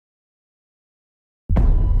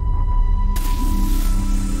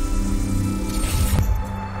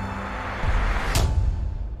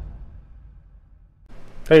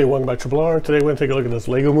Hey, welcome back to Triple R. Today we're going to take a look at this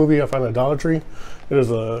Lego movie I found at Dollar Tree. It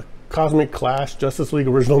is a Cosmic Clash Justice League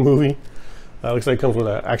original movie. Looks like it comes with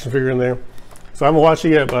an action figure in there. So I haven't watched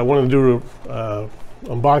it yet, but I wanted to do an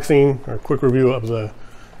unboxing or a quick review of the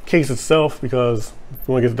case itself because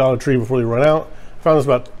we want to get to Dollar Tree before they run out. I found this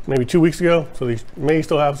about maybe 2 weeks ago, so they may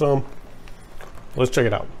still have some. Let's check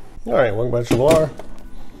it out. All right, welcome back to Triple R.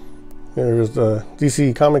 Here's the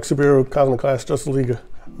DC Comics Superhero Cosmic Clash Justice League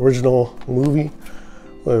original movie.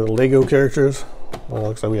 With Lego characters. Well,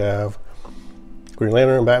 looks like we have Green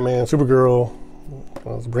Lantern, Batman, Supergirl,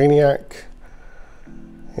 Brainiac,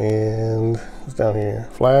 and what's down here?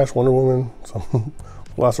 Flash, Wonder Woman, some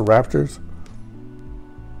lots of Raptors,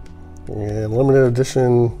 and limited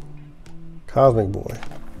edition Cosmic Boy.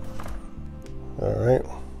 All right,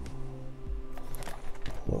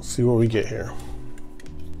 let's see what we get here.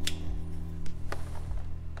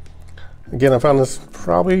 Again, I found this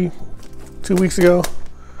probably 2 weeks ago.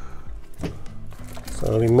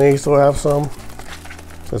 So they may still have some.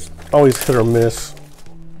 So it's always hit or miss.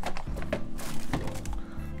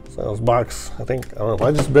 So this box, I think, I don't know if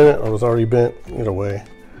I just bent it or it was already bent. Either way.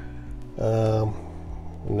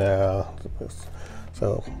 Nah.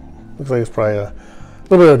 So looks like it's probably a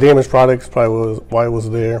little bit of damaged products. Probably was why it was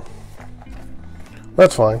there.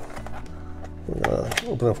 That's fine. We're gonna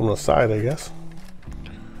open it from the side, I guess.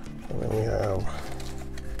 And then we have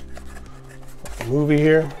a movie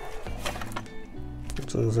here.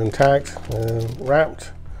 So it's intact and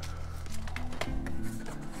wrapped.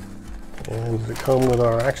 And does it come with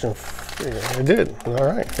our action figure? It did. All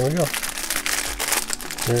right, here we go.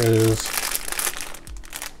 There is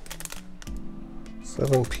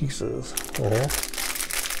 7 pieces. Okay.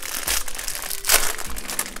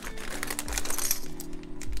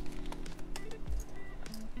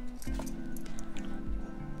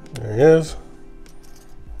 There he is.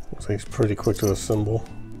 Looks like he's pretty quick to assemble.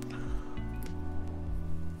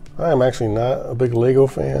 I am actually not a big Lego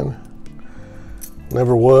fan.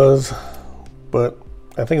 Never was, but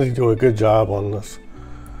I think they do a good job on this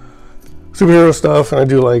superhero stuff, and I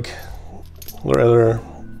do like other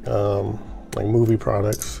like movie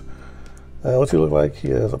products. What's he look like? He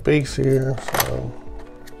has a base here, so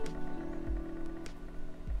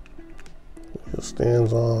he just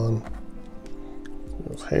stands on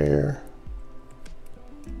his hair.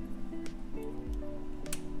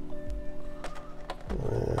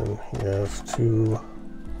 And he has 2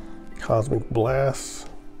 cosmic blasts.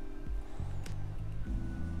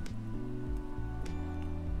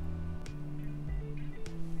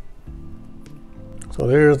 So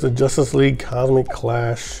there's the Justice League Cosmic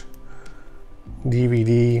Clash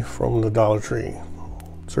DVD from the Dollar Tree.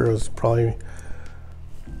 Sure, it was probably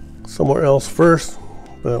somewhere else first,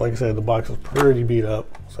 but like I said, the box is pretty beat up.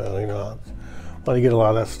 So, you know, why do you get a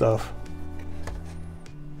lot of that stuff?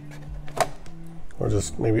 Or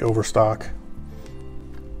just maybe overstock.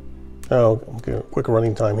 Oh, okay. Quick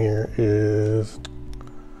running time here is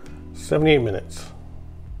 78 minutes.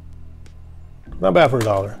 Not bad for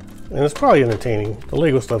 $1. And it's probably entertaining. The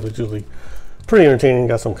Lego stuff is usually pretty entertaining.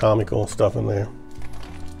 Got some comical stuff in there.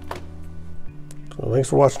 So thanks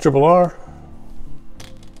for watching Triple R.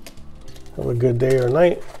 Have a good day or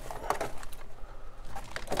night,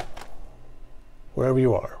 wherever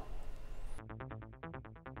you are.